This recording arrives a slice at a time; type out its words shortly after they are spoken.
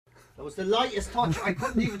It was the lightest touch. I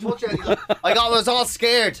couldn't even touch it. I was all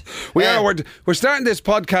scared. We're starting this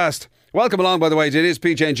podcast. Welcome along, by the way. It is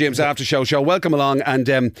PJ and Jim's after show. Welcome along,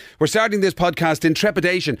 and we're starting this podcast in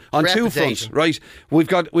trepidation on two fronts. Right, we've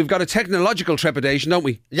got a technological trepidation, don't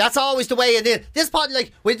we? That's always the way. This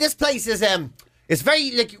place is it's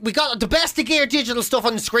very like we got the best of gear, digital stuff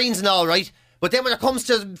on the screens and all, right? But then when it comes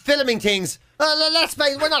to filming things, let's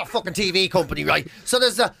face it, we're not a fucking TV company, right? So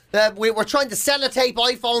there's we're trying to sellotape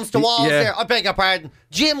iPhones to walls there. I beg your pardon.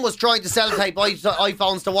 Jim was trying to sellotape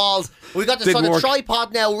iPhones to walls. We got this on a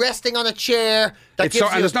tripod now, resting on a chair. And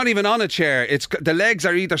it's not even on a chair. It's the legs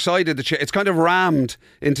are either side of the chair. It's kind of rammed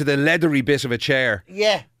into the leathery bit of a chair.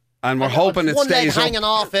 Yeah. And we're hoping it stays up. One leg hanging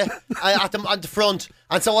off it at the front.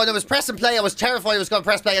 And so when I was pressing play, I was terrified I was going to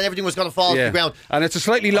press play and everything was going to fall to the ground. And it's a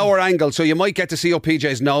slightly lower angle, so you might get to see up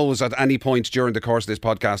PJ's nose at any point during the course of this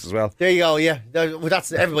podcast as well. There you go, yeah.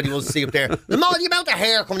 That's everybody will see up there. The amount of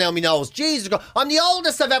hair coming down my nose. Jesus, I'm the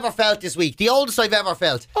oldest I've ever felt this week. The oldest I've ever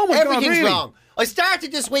felt. Oh my God, Everything's really? wrong. I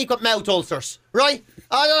started this week with mouth ulcers, right?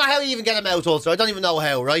 I don't know how you even get a mouth ulcer. I don't even know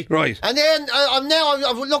how, right? Right. And then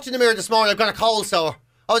I've looked in the mirror this morning. I've got a cold sore.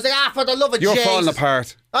 I was like, for the love of Jesus. You're falling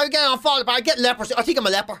apart. I'm falling apart. I get leprosy. I think I'm a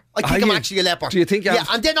leper. I think I'm actually a leper. Do you think you have?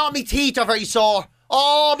 Yeah, and then all my teeth are very sore.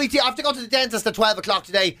 Oh, my teeth. I have to go to the dentist at 12 o'clock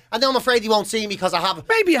today. And then I'm afraid he won't see me because I have...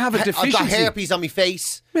 Maybe you have a deficiency. I've got herpes on my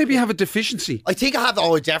face. Maybe you have a deficiency. I think I have...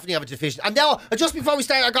 Oh, I definitely have a deficiency. And now, just before we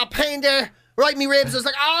started, I got pain there. Right in my ribs. I was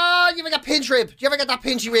like, you ever get pinch rib? Do you ever get that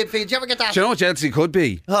pinchy rib feed? Do you ever get that? Do you know what Chelsea could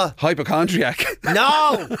be? Hypochondriac.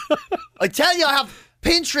 No. I tell you, I have...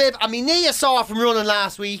 pinch rib and my knee is sore from running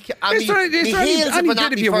last week and my heels have been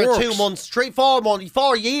at me for 2 months,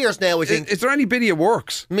 4 years now I think. Is there any bit of you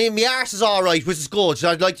works? My arse is alright, which is good, so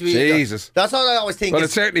I'd like to be... Jesus. That's all I always think. Well,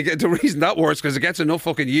 it's certainly the reason that works because it gets enough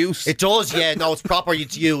fucking use. It does, yeah. No, it's proper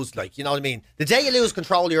it's used, like, you know what I mean? The day you lose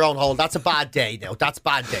control of your own hole, that's a bad day now. That's a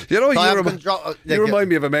bad day. You know, you remind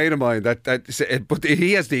me of a mate of mine but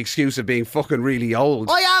he has the excuse of being fucking really old.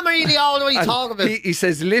 I am really old. What are you talking about? He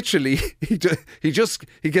says literally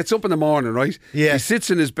he gets up in the morning, right? Yeah. He sits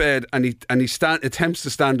in his bed and he attempts to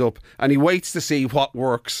stand up and he waits to see what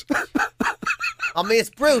works. I mean, it's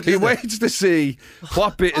brutal. He waits to see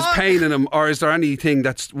what bit is paining him, or is there anything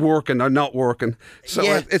that's working or not working. So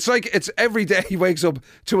it's like it's every day he wakes up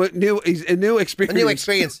to a new experience. A new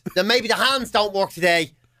experience. Then maybe the hands don't work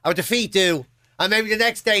today, or the feet do. And maybe the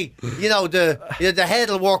next day, the head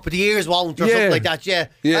will work, but the ears won't, or something like that. Yeah.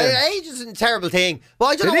 Age is a terrible thing. But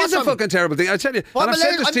I don't know. It is a fucking terrible thing. I tell you.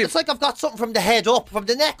 It's like I've got something from the head up, from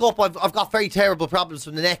the neck up. I've got very terrible problems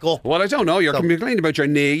from the neck up. Well, I don't know. You're complaining about your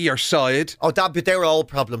knee, your side. Oh, but they're all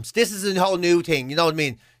problems. This is a whole new thing. You know what I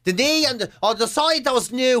mean? The knee and the side that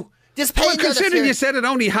was new. This pain. Well, considering you said it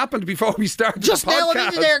only happened before we started just the podcast. Now, a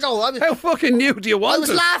minute there ago. How fucking new do you want it? I was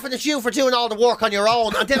laughing at you for doing all the work on your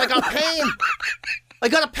own, and then I got pain. I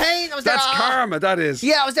got a pain. That's karma, that is.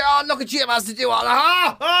 Yeah, I was there. Look at Jim has to do all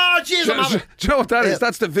that. Jeez, do you know what that is?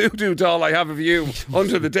 That's the voodoo doll I have of you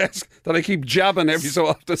under the desk that I keep jabbing every so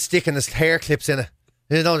often. Sticking his hair clips in it.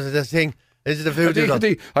 You know, the thing. Is it the voodoo doll?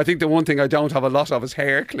 I think the one thing I don't have a lot of is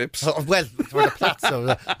hair clips. Well, for the plaits.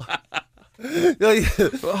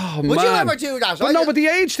 Oh, would man. you ever do that? Well, no, but the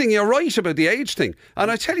age thing, you're right about the age thing. And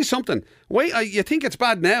I tell you something, you think it's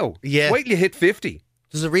bad now. Yeah. Wait till you hit 50.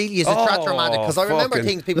 Does it really? Is it that dramatic? Because I remember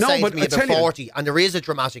things people saying to me about 40, and there is a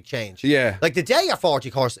dramatic change. Yeah. Like the day you're 40,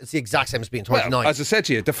 of course, it's the exact same as being 29. Well, as I said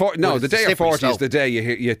to you, the day you're 40 is the day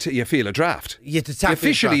you feel a draft.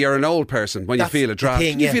 Officially, you're an old person when you feel a draft.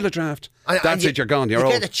 You feel a draft. That's it, you're gone. You're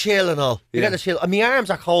old. You get a chill and all. You get a chill. And my arms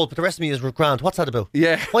are cold, but the rest of me is grand. What's that about?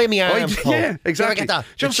 Yeah. Why are my arms cold? Yeah, exactly. Do you ever get that?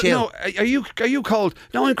 Just, no, are you cold?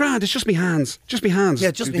 No, I'm grand. It's just me hands. Just me hands.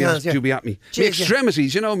 Yeah, just me hands. Do be at me. Me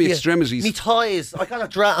extremities, me extremities. Me thighs. I got a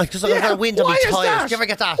draft because I got a wind on my thighs. Do you ever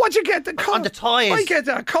get that? What'd you get? On the thighs. I get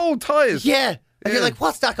that. Cold thighs. Yeah. And you're like,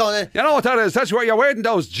 what's that going on? You know what that is? That's where you're wearing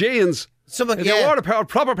those jeans. You wore a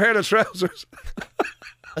proper pair of trousers.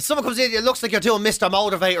 And someone comes in, it looks like you're doing Mr.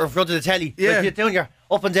 Motivator in front of the telly. Yeah. Like you're doing your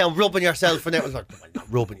up and down, rubbing yourself. And it was like, well, not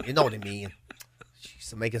rubbing, you know what I mean.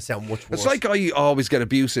 Jeez, make it sound much worse. It's like I always get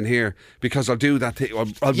abuse in here because I'll do that thing.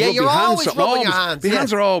 I'll you're rub my always hands. rubbing your hands. My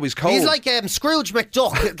hands are always cold. He's like Scrooge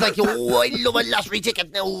McDuck. It's like, I love a lottery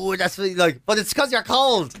ticket. No, that's like, but it's because you're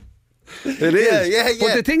cold. It is. Yeah.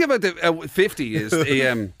 But the thing about the 50 is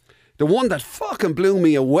the one that fucking blew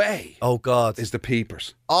me away. Oh God, is the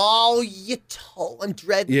peepers. Oh, I'm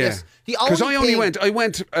dreading this. Because I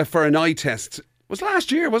went for an eye test. Was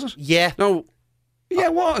last year, was it? Yeah. No. Yeah,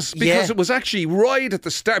 it was. Because it was actually right at the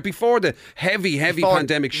start, before the heavy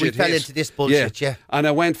pandemic shit we fell into this bullshit, yeah. And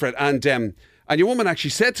I went for it. And And your woman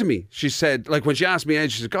actually said to me, she said, like when she asked me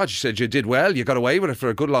age, she said, God, she said, you did well. You got away with it for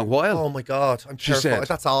a good long while. Oh my God, I'm terrified.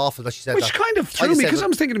 That's awful that she said Which that. kind of threw me because I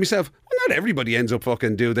was thinking to myself, well, not everybody ends up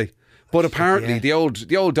fucking, do they? But apparently the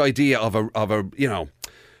old idea of a you know,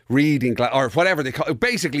 reading or whatever they call it,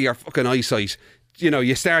 basically your fucking eyesight, you know,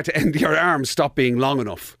 you start to end, your arms stop being long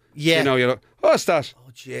enough. Yeah. You know, you're like, what's that?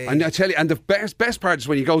 Oh, jeez. And I tell you, and the best part is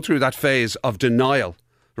when you go through that phase of denial,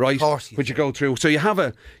 right? Of course which you go through. So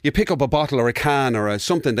you pick up a bottle or a can or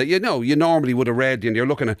something that you normally would have read, and you're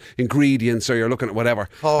looking at ingredients or you're looking at whatever.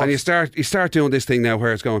 And you start doing this thing now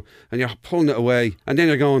where it's going, and you're pulling it away, and then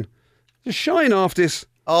you're going, just shine off this.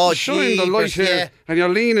 Oh, shine the light here, and you're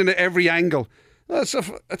leaning at every angle.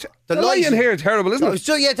 The light in here is terrible, isn't it?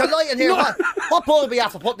 So yeah, the light in here. What bulb are we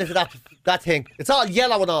after putting into that thing? It's all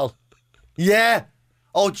yellow and all. Yeah.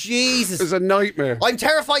 Oh Jesus. It's a nightmare. I'm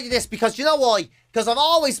terrified of this because you know why? Because I've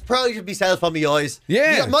always prided myself on my eyes.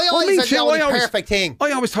 Yeah. My eyes are the only perfect thing.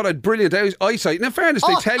 I always thought I had brilliant eyesight. And in fairness,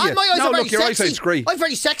 they tell you, my eyes are very your sexy. eyesight's great. I've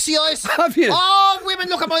very sexy eyes. Have you? Oh, women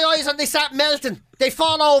look at my eyes and they start melting. They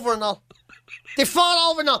fall over and all. They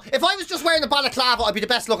fall over now. If I was just wearing a balaclava, I'd be the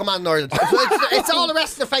best looking man in Ireland. It's all the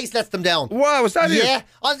rest of the face lets them down. Wow, is that it? Yeah.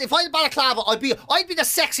 If I had a balaclava, I'd be the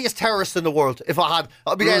sexiest terrorist in the world. If I had,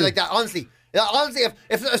 I'd be there like that. Honestly. Yeah, honestly,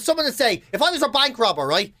 if someone would say, if I was a bank robber,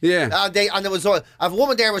 right? Yeah. And there was a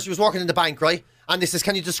woman there where she was working in the bank, right? And they says,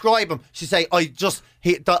 can you describe him? She'd say,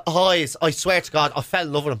 the eyes, I swear to God, I fell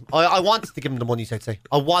in love with him. I wanted to give him the money, I'd say.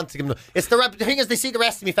 I wanted to give him the thing is, they see the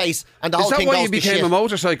rest of my face and the whole thing goes to shit. Is that why you became a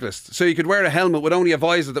motorcyclist? So you could wear a helmet with only a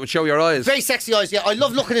visor that would show your eyes? Very sexy eyes, yeah. I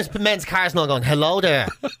love looking at men's cars now going, hello there.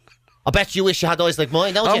 I bet you wish you had eyes like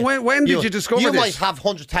mine, don't you? When did you discover this? You might have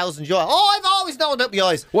 100,000 euros. Oh, I've always known about my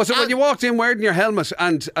eyes. Was it when you walked in wearing your helmet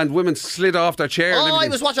and women slid off their chair? Oh, I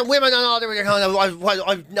was watching women and all. They were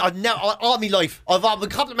all my life. I've been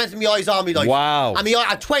complimenting my eyes all my life. Wow. And my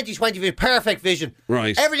eye, 20/20 perfect vision.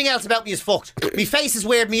 Right. Everything else about me is fucked. My face is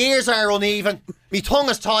weird. My ears are uneven. My tongue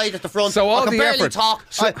is tied at the front. So all I can the barely effort. talk.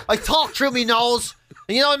 I talk through my nose.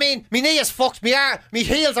 You know what I mean? My knee is fucked. My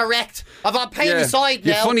heels are wrecked. I've got pain in my side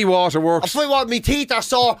now. Your funny waterworks. My teeth are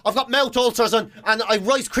sore. I've got mouth ulcers and I've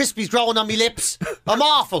Rice Krispies growing on my lips. I'm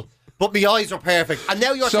awful. But my eyes are perfect. And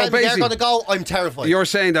now you're telling me they're going to go, I'm terrified. You're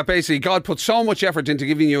saying that basically God put so much effort into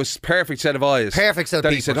giving you a perfect set of eyes. Perfect set of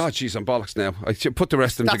that he said, oh, jeez, I'm bollocks now. I should put the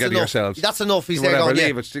rest of them together yourselves. That's enough. He's whatever, there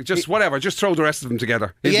going, leave it. Just whatever. Just throw the rest of them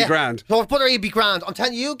together. It'd be grand. So it'd be grand. I'm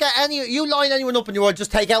telling you, you line anyone up in your world,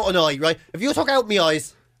 just take out an eye, right? If you took out my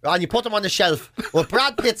eyes and you put them on the shelf with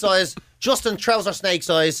Brad Pitt's eyes, Justin Trouser Snake's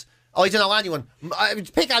eyes, I don't know anyone. I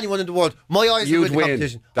would pick anyone in the world. My eyes would win the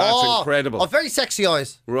competition. That's incredible. I've very sexy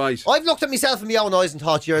eyes. Right. I've looked at myself in my own eyes and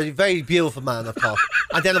thought, you're a very beautiful man, I've thought.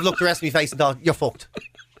 And then I've looked at the rest of my face and thought, you're fucked.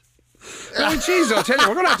 Oh, jeez, I'll tell you,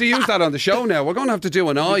 we're going to have to use that on the show now. We're going to have to do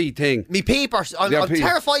an eye thing. Me peepers. I'm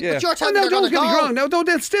terrified, but you're telling me they're going to go. wrong. No,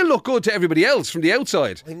 they'll still look good to everybody else from the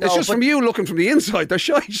outside. Know, it's just from you looking from the inside. They're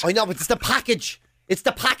shite. I know, but it's the package. It's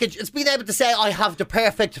the package. It's being able to say I have the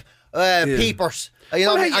perfect peepers. You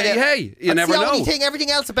know, hey, you never know. That's the only thing.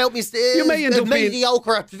 Everything else about me is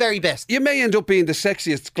mediocre at the very best. You may end up being the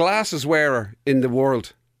sexiest glasses wearer in the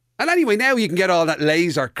world. And anyway, now you can get all that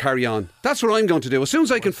laser carry on. That's what I'm going to do. As soon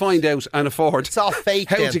as I can find out and afford it's all fake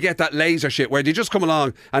how to get that laser shit, where they just come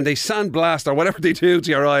along and they sandblast or whatever they do to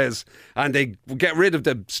your eyes and they get rid of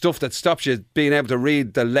the stuff that stops you being able to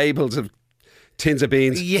read the labels of tins of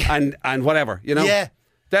beans and whatever, you know? Yeah.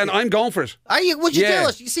 Then I'm going for it. Are you? Would you do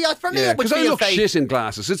it? You see, for me, it would feel because I look fake. shit in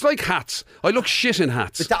glasses. It's like hats. I look shit in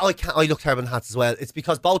hats. I look terrible in hats as well. It's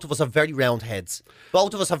because both of us have very round heads.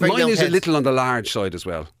 Both of us have very round heads. Mine is a little on the large side as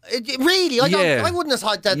well. Really? I wouldn't have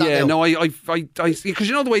had that. Yeah, no, I because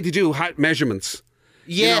you know the way they do hat measurements.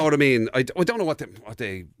 Yeah. You know what I mean? I don't know what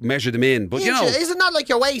they measure them in, but you know. Is it not like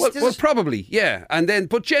your waist? Well, probably, yeah. And then,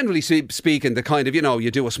 but generally speaking, the kind of,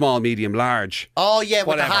 you do a small, medium, large. Oh, yeah, with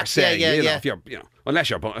whatever, the hat. say, yeah. If you're, unless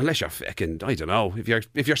you're fucking, I don't know,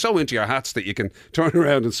 if you're so into your hats that you can turn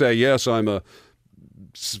around and say, yes, I'm a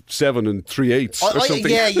 7 3/8 or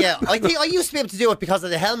something. Yeah. I think I used to be able to do it because of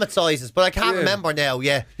the helmet sizes, but I can't remember now.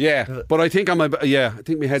 Yeah. But I think I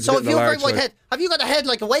think my head's a bit on the large side. Head, have you got a head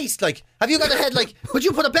like a waist? Like, have you got a head like? Could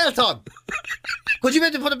you put a belt on? Could you be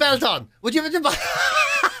able to put a belt on? Would you be able to?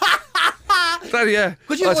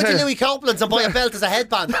 Could you go into Louis Copeland's and buy a belt as a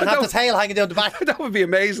headband and have the tail hanging down the back? That would be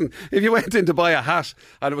amazing if you went in to buy a hat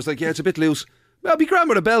and it was like, it's a bit loose. Well, I'll be grand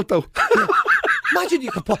with a belt though. Imagine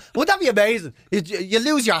you could put. Would that be amazing? You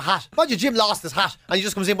lose your hat. Imagine Jim lost his hat and he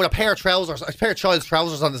just comes in with a pair of trousers, a pair of child's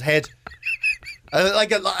trousers on his head.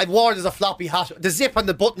 I wore it as a floppy hat. The zip on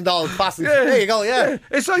the button down fastened. There you go, yeah.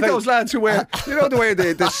 It's like those lads who wear, they wear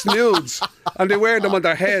the snoods and they wear them on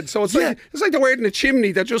their head. So it's like they're wearing a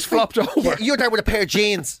chimney that just flopped over. Yeah, you're there with a pair of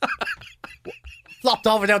jeans. Flopped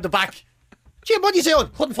over down the back. Jim, what are you doing?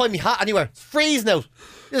 Couldn't find me hat anywhere. It's freezing out.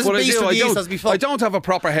 This is a beast from the East, as before. I don't have a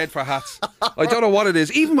proper head for hats. I don't know what it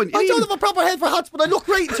is. I don't have a proper head for hats, but I look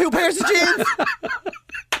great in 2 pairs of jeans.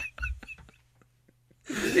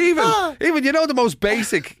 Even you know the most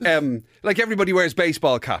basic, like everybody wears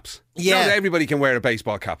baseball caps. Yeah. Not everybody can wear a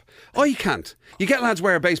baseball cap. I can't. You get lads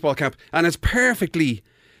wear a baseball cap and it's perfectly,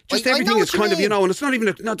 just everything is kind of, and it's not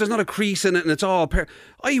even, there's not a crease in it and it's all,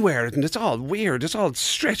 I wear it and it's all weird. It's all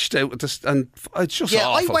stretched out and it's just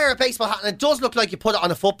awful. I wear a baseball hat and it does look like you put it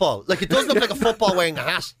on a football. Like it does look like a football wearing a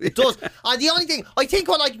hat. It does. And the only thing, I think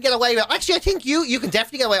what I can get away with, actually I think you can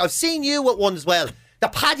definitely get away. I've seen you with one as well. The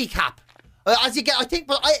paddy cap. As you get, I think,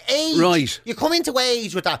 but age. Right. You come into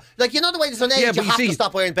age with that. Like, you know the way there's an age you have to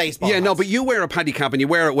stop wearing baseball hats. No, but you wear a paddy cap and you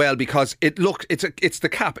wear it well because it's the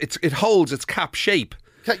cap. It holds its cap shape.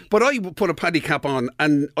 But I put a paddy cap on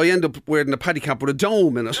and I end up wearing a paddy cap with a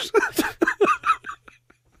dome in it.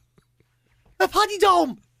 A paddy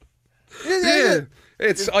dome? Yeah.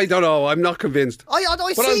 I don't know. I'm not convinced. I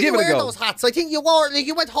see you wear those hats. I think you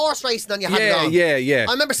went horse racing and you had it on. Yeah.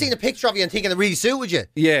 I remember seeing a picture of you and thinking it really suited you.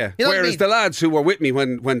 Yeah. You know Whereas the lads who were with me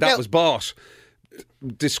when that was bought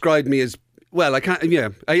described me as, well, I can't. Yeah,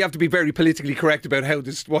 I have to be very politically correct about what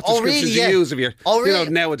descriptions you use of your,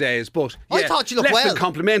 nowadays. But I thought you looked less than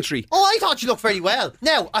complimentary. Oh, I thought you looked very well.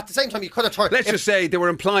 Now, at the same time, you could have turned. Let's just say they were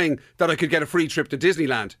implying that I could get a free trip to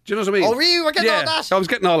Disneyland. Do you know what I mean? Oh, really? You were getting all that? I was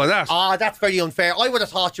getting all of that. Ah, that's very unfair. I would have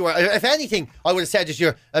thought you were. If anything, I would have said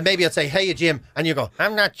that maybe I'd say, "Hey, Jim," and you go,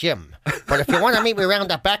 "I'm not Jim, but if you want to meet me around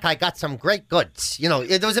the back, I got some great goods." You know,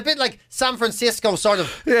 there was a bit like San Francisco sort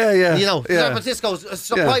of. Yeah. San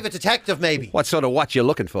Francisco's private detective, maybe. What sort of watch you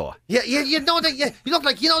looking for? Yeah, you know that. You look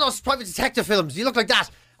like those private detective films. You look like that.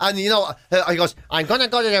 And I goes, I'm gonna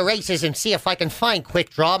go to the races and see if I can find Quick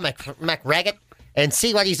Draw McRaggett and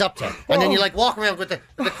see what he's up to. And then you like walk around with the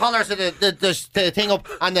collars of the thing up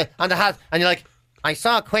and the hat, and you're like, I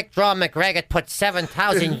saw Quick Draw McRaggett put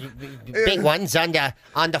 7,000 big ones on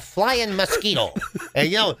the flying mosquito.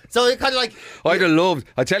 So it kind of like. I'd have loved.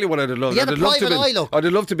 I tell you what I'd have loved. I'd have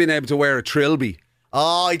loved to been able to wear a trilby.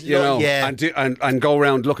 Oh, I'd love, and go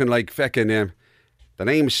around looking like fucking. The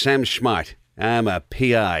name's Sam Schmart. I'm a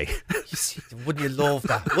PI. Wouldn't you love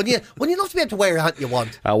that? Wouldn't you love to be able to wear a hat you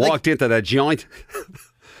want? I walked into the joint.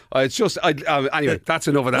 It's just, anyway, that's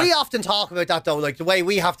enough of that. We often talk about that though, like the way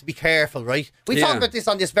we have to be careful, right? We talk about this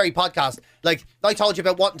on this very podcast. Like, I told you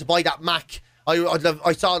about wanting to buy that Mac.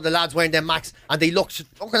 I saw the lads wearing them Macs and they looked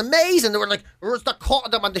fucking amazing. They were like, there was the cut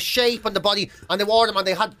of them and the shape and the body, and they wore them and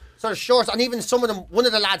they had sort of shorts, and even some of them, one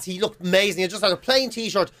of the lads, he looked amazing. He just had a plain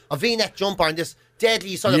t-shirt, a v-neck jumper and this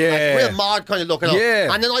deadly sort of like real mod kind of look. And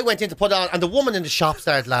then I went in to put it on and the woman in the shop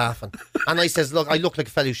started laughing. And I says, look, I look like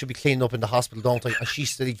a fella who should be cleaned up in the hospital, don't I? And she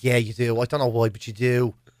said, yeah, you do. I don't know why, but you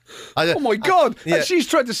do. Oh my God! And she's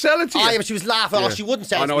trying to sell it to you. But she was laughing. Oh, she wouldn't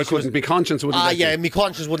sell it. I know, I couldn't. My conscience wouldn't let you. My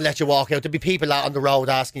conscience wouldn't let you walk out. There'd be people out on the road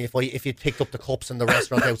asking if you'd picked up the cups in the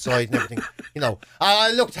restaurant outside and everything.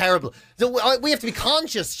 I look terrible. So we have to be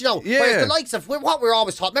conscious, Whereas the likes of what we're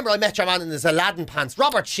always taught. Remember, I met your man in his Aladdin pants,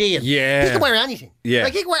 Robert Sheehan. Yeah. He can wear anything. Yeah.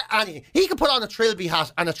 Like, he can wear anything. He could put on a trilby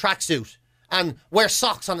hat and a tracksuit and wear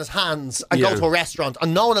socks on his hands and go to a restaurant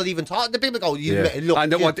and no one will even talk. The people go, look.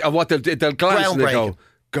 And what they'll glance and they go,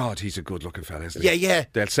 God, he's a good looking fella, isn't he? Yeah.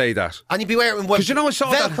 They'll say that. And he'd be wearing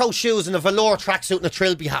Velcro shoes and a velour tracksuit and a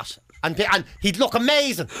trilby hat. And he'd look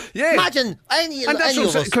amazing. Yeah. Imagine any of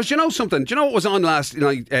us. Because you know something? Do you know what was on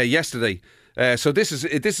yesterday? So this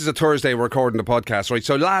is a Thursday we're recording the podcast, right?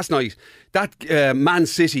 So last night, that Man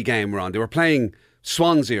City game were on. They were playing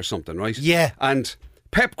Swansea or something, right? Yeah. And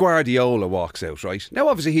Pep Guardiola walks out, right? Now,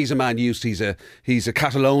 obviously, he's a man used. He's a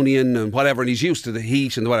Catalonian and whatever, and he's used to the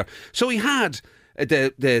heat and whatever. So he had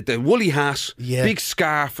the woolly hat, big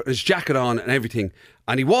scarf, his jacket on, and everything.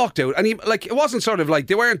 And he walked out, and it wasn't sort of like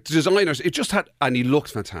they weren't designers. It just had, and he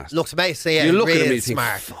looked fantastic. Looks amazing. Yeah, you look at him, and you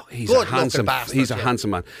smart. think, he's a handsome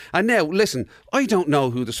man. And now, listen, I don't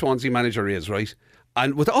know who the Swansea manager is, right?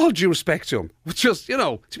 And with all due respect to him, just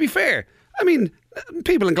to be fair, I mean,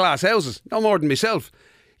 people in glass houses, no more than myself.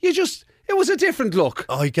 It was a different look.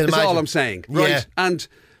 Oh, you can imagine. That's all I'm saying, right? Yeah. And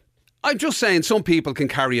I'm just saying some people can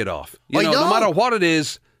carry it off. I know. No matter what it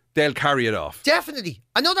is, they'll carry it off. Definitely.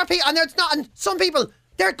 And other people, and it's not. And some people,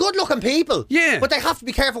 they're good-looking people. Yeah. But they have to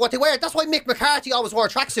be careful what they wear. That's why Mick McCarthy always wore a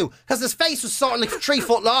tracksuit, because his face was sort of like 3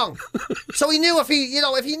 foot long. So he knew if he did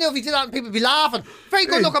that, people would be laughing. Very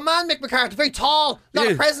good-looking man, Mick McCarthy. Very tall,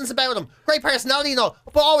 lot of presence about him. Great personality, you know.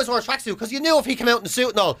 But always wore a tracksuit, because you knew if he came out in a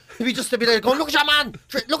suit and all, he'd be there going, look at your man,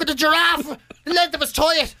 look at the giraffe, the length of his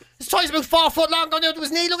tie. His tie's about 4 foot long, going down to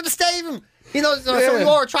his knee. Look at the staving. You know, so he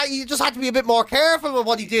wore a track. You just had to be a bit more careful with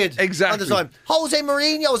what he did. Exactly. At the time. Jose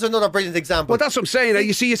Mourinho was another brilliant example. Well, that's what I'm saying.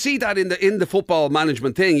 You see that in the football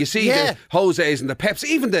management thing. You see the Jose's and the Peps,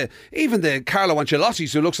 even the Carlo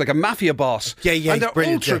Ancelotti's, who looks like a mafia boss. Yeah, and they're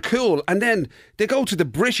ultra cool. And then they go to the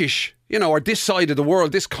British, you know, or this side of the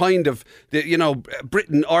world, this kind of,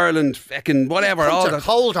 Britain, Ireland, fucking whatever. All that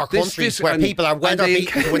colder countries where people are weather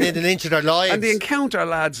beaten within an inch of their lives. And they encounter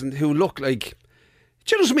lads who look like.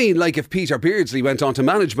 Do you know what I mean? Like if Peter Beardsley went on to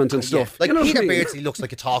management and stuff. Like you know Peter Beardsley looks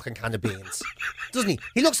like a talking can of beans, doesn't he?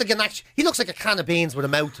 He looks like a can of beans with a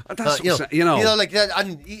mouth. That's like that,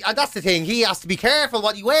 and that's the thing. He has to be careful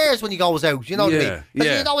what he wears when he goes out. You know what I mean?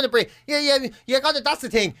 Yeah. You don't want to bring. You got it. That's the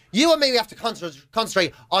thing. You and me have to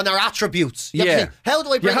concentrate on our attributes. You have to think, how do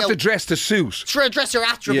I bring You have to dress to suit. Dress your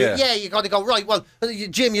attribute. Yeah, you got to go right. Well,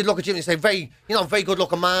 Jim, you look at Jim and you say, very good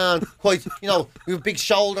looking man, quite, with big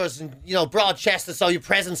shoulders and broad chested, so your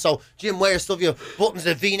presence. So Jim wears stuff, buttons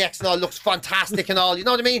and V-necks and all, looks fantastic and all. You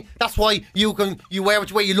know what I mean? That's why you wear what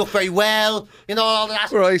you wear. You look very well. You know all that.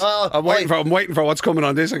 Right. I'm waiting for what's coming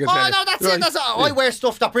on this. I can tell you. No, that's it. That's it. I wear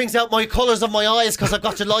stuff that brings out my colours of my eyes because I've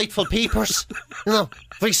got delightful peepers.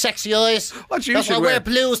 Very sexy eyes. What you That's should why I wear wear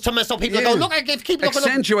blues to myself. People go, look, I keep looking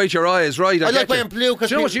accentuate your eyes, right? I like wearing blue because.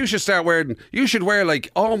 Do you know what you should start wearing? You should wear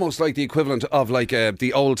almost like the equivalent of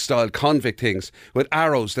the old style convict things with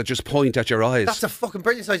arrows that just point at your eyes. That's a fucking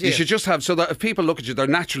brilliant idea. You should just have so that if people look at you, they're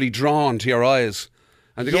naturally drawn to your eyes.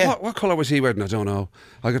 And they go, what colour was he wearing? I don't know.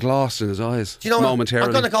 I got lost in his eyes. Do you know momentarily.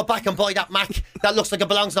 I'm going to go back and buy that Mac that looks like it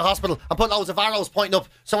belongs in the hospital and put loads of arrows pointing up.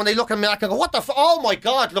 So when they look at me, I can go, what the oh my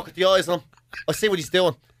God, look at the eyes on him. I see what he's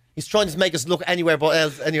doing. He's trying to make us look anywhere but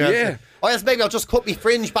else. Or else maybe I'll just cut my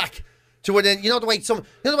fringe back to within. You know the way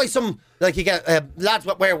some like you get lads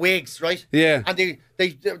wear wigs, right? Yeah. And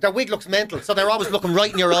their wig looks mental, so they're always looking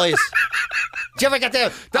right in your eyes. Do you ever get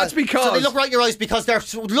there? That's because... So they look right in your eyes because they're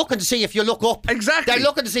looking to see if you look up. Exactly. They're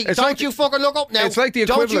looking to see, you fucking look up now. It's like the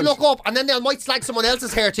equivalent. Don't you look up, and then they might slag someone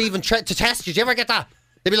else's hair to even to test you. Do you ever get that?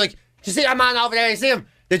 They'd be like, do you see that man over there? You see him?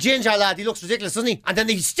 The ginger lad, he looks ridiculous, doesn't he? And then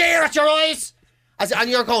they stare at your eyes.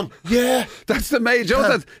 And you're going, yeah. That's the male.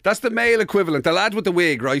 That's the male equivalent. The lad with the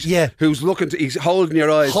wig, right? Yeah. Who's he's holding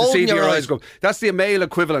your eyes to see your eyes go. That's the male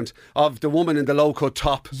equivalent of the woman in the low cut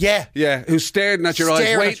top. Yeah. Yeah. Who's staring at your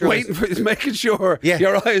eyes, waiting for making sure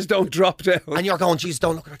your eyes don't drop down. And you're going, geez,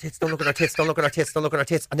 don't look at her tits, don't look at her tits, don't look at her tits, don't look at her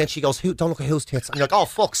tits. And then she goes, don't look at whose tits. And you're like, oh,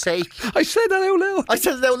 fuck's sake. I said that out loud. I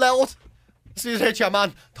said it out loud. As soon as I hit your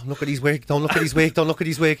man, don't look at his wig, don't look at his wig, don't look at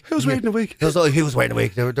his wig. Who's wearing the wig? Who's wearing the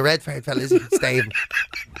wig? The red-haired fella, isn't it? Staying.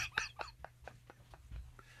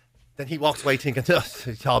 Then he walks away thinking,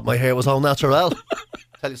 he thought my hair was all natural.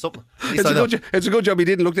 Tell you something. It's a good job he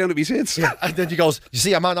didn't look down at his tits. Yeah, and then he goes, you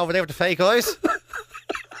see a man over there with the fake eyes?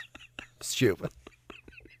 Stupid.